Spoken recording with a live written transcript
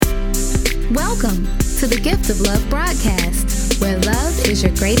Welcome to the Gift of Love broadcast, where love is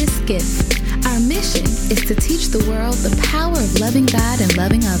your greatest gift. Our mission is to teach the world the power of loving God and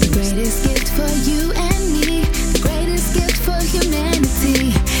loving others. The greatest gift for you and me, the greatest gift for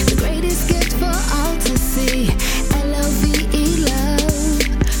humanity, the greatest gift for all to see. L-O-V-E, love.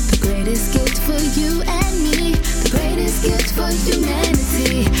 The greatest gift for you and me, the greatest gift for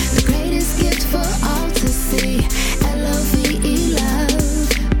humanity, the greatest gift for all to see. L-O-V-E, love.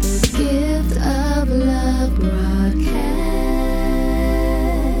 The Gift of Love broadcast.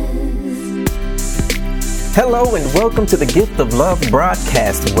 Hello and welcome to the Gift of Love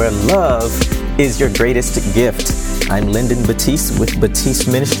broadcast, where love is your greatest gift. I'm Lyndon Batiste with Batiste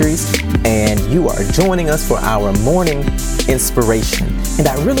Ministries, and you are joining us for our morning inspiration. And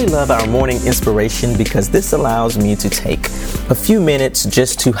I really love our morning inspiration because this allows me to take a few minutes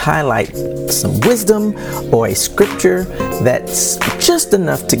just to highlight some wisdom or a scripture that's just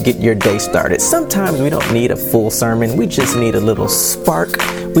enough to get your day started. Sometimes we don't need a full sermon. We just need a little spark.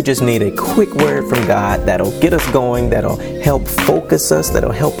 We just need a quick word from God that'll get us going, that'll help focus us,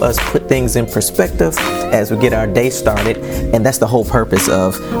 that'll help us put things in perspective as we get our day started. And that's the whole purpose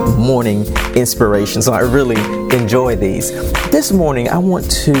of morning inspiration. So I really enjoy these. This morning, I want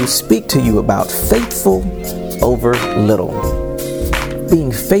to speak to you about faithful over little.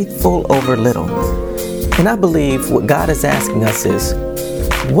 Being faithful over little. And I believe what God is asking us is,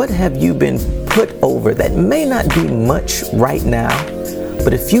 what have you been put over that may not be much right now,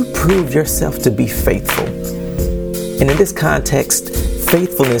 but if you prove yourself to be faithful? And in this context,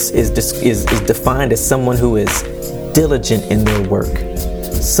 faithfulness is defined as someone who is diligent in their work,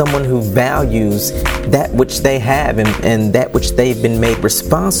 someone who values that which they have and that which they've been made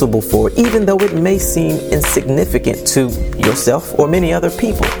responsible for, even though it may seem insignificant to yourself or many other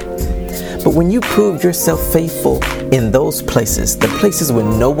people. But when you prove yourself faithful in those places, the places where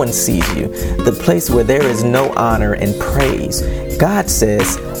no one sees you, the place where there is no honor and praise, God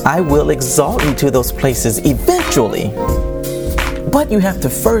says, I will exalt you to those places eventually. But you have to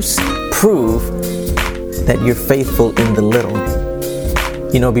first prove that you're faithful in the little.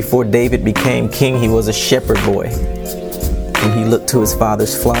 You know, before David became king, he was a shepherd boy. And he looked to his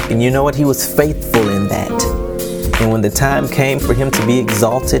father's flock. And you know what? He was faithful in that. And when the time came for him to be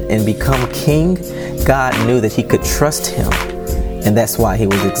exalted and become king, God knew that he could trust him. And that's why he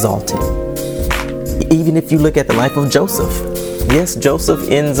was exalted. Even if you look at the life of Joseph. Yes, Joseph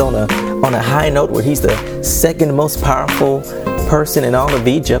ends on a high note where he's the second most powerful person in all of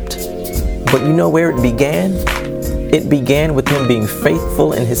Egypt. But you know where it began? It began with him being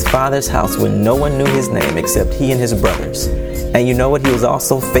faithful in his father's house when no one knew his name except he and his brothers. And you know what? He was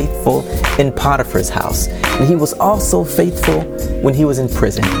also faithful in Potiphar's house. And he was also faithful when he was in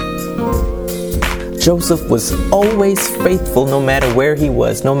prison. Joseph was always faithful no matter where he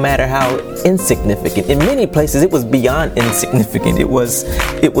was, no matter how insignificant. In many places, it was beyond insignificant. It was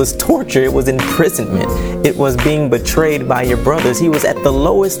torture. It was imprisonment. It was being betrayed by your brothers. He was at the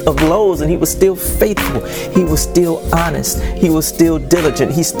lowest of lows, and he was still faithful. He was still honest. He was still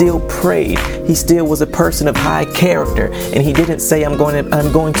diligent. He still prayed. He still was a person of high character. And he didn't say, I'm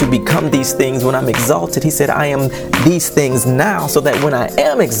going to become these things when I'm exalted. He said, I am these things now so that when I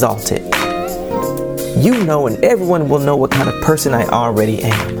am exalted, you know, and everyone will know what kind of person I already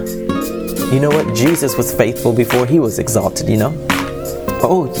am. You know what? Jesus was faithful before he was exalted, you know?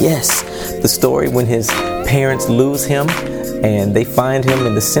 Oh, yes. The story when his parents lose him and they find him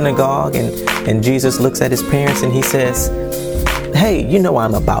in the synagogue and Jesus looks at his parents and he says, hey, you know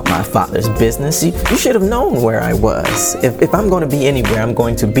I'm about my Father's business. You should have known where I was. If I'm going to be anywhere, I'm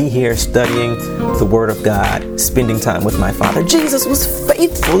going to be here studying the Word of God, spending time with my Father. Jesus was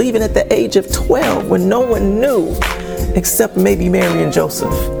faithful even at the age of 12 when no one knew, except maybe Mary and Joseph,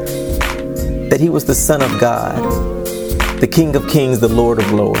 that he was the Son of God, the King of Kings, the Lord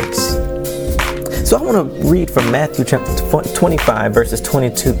of Lords. So I want to read from Matthew chapter 25, verses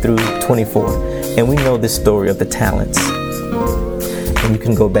 22 through 24. And we know this story of the talents. And you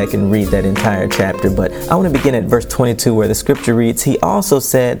can go back and read that entire chapter. But I want to begin at verse 22 where the scripture reads, He also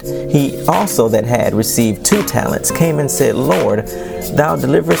that had received 2 talents came and said, Lord, thou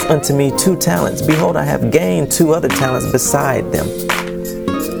deliverest unto me 2 talents. Behold, I have gained 2 other talents beside them.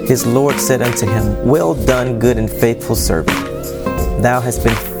 His Lord said unto him, Well done, good and faithful servant. Thou hast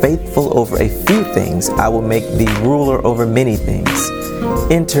been faithful over a few things. I will make thee ruler over many things.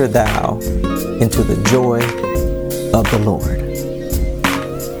 Enter thou into the joy of the Lord.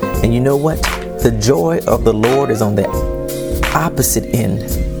 And you know what? The joy of the Lord is on the opposite end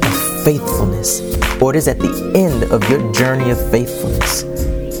of faithfulness, or it is at the end of your journey of faithfulness.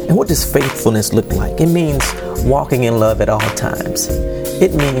 And what does faithfulness look like? It means walking in love at all times.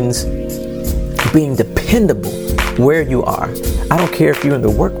 It means being dependable where you are. I don't care if you're in the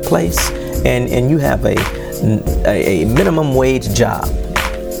workplace and you have a minimum wage job.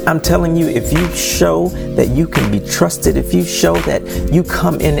 I'm telling you, if you show that you can be trusted, if you show that you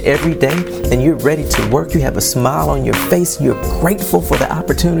come in every day and you're ready to work, you have a smile on your face, you're grateful for the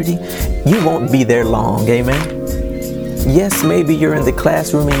opportunity, you won't be there long. Amen. Yes, maybe you're in the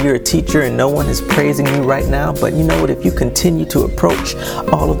classroom and you're a teacher and no one is praising you right now, but you know what? If you continue to approach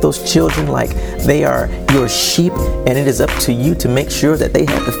all of those children like they are your sheep, and it is up to you to make sure that they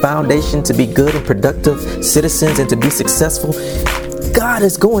have the foundation to be good and productive citizens and to be successful, God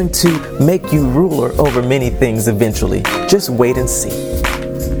is going to make you ruler over many things eventually. Just wait and see.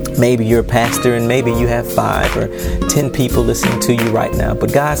 Maybe you're a pastor and maybe you have 5 or 10 people listening to you right now.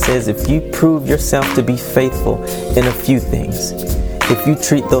 But God says if you prove yourself to be faithful in a few things, if you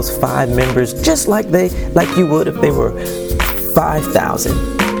treat those 5 members just like you would if they were 5,000,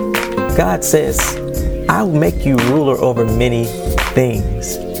 God says, I'll make you ruler over many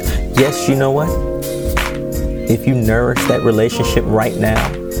things. Yes, you know what? If you nourish that relationship right now,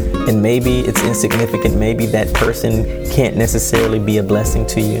 and maybe it's insignificant, maybe that person can't necessarily be a blessing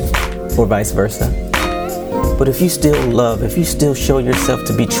to you, or vice versa. But if you still love, if you still show yourself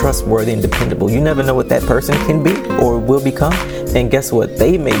to be trustworthy and dependable, you never know what that person can be or will become. And guess what?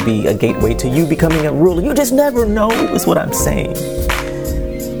 They may be a gateway to you becoming a ruler. You just never know, is what I'm saying.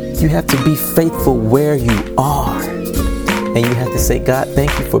 You have to be faithful where you are. And you have to say, God,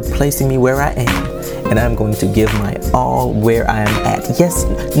 thank you for placing me where I am. And I'm going to give my all where I am at. Yes,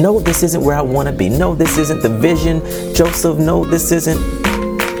 no, this isn't where I want to be. No, this isn't the vision, Joseph. No, this isn't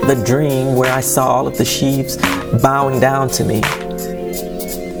the dream where I saw all of the sheaves bowing down to me.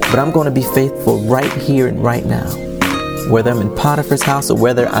 But I'm going to be faithful right here and right now, whether I'm in Potiphar's house or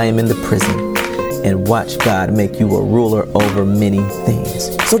whether I am in the prison, and watch God make you a ruler over many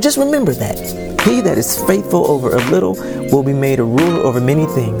things. So just remember that. He that is faithful over a little will be made a ruler over many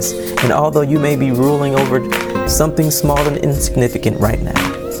things. And although you may be ruling over something small and insignificant right now,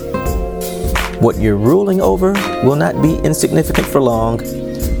 what you're ruling over will not be insignificant for long.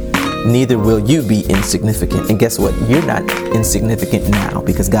 Neither will you be insignificant. And guess what? You're not insignificant now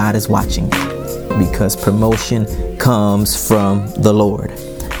because God is watching you. Because promotion comes from the Lord.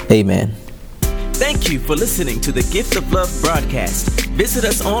 Amen. Thank you for listening to the Gift of Love broadcast. Visit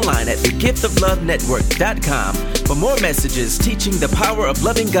us online at thegiftoflovenetwork.com for more messages teaching the power of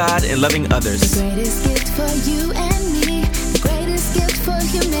loving God and loving others. The greatest gift for you and me.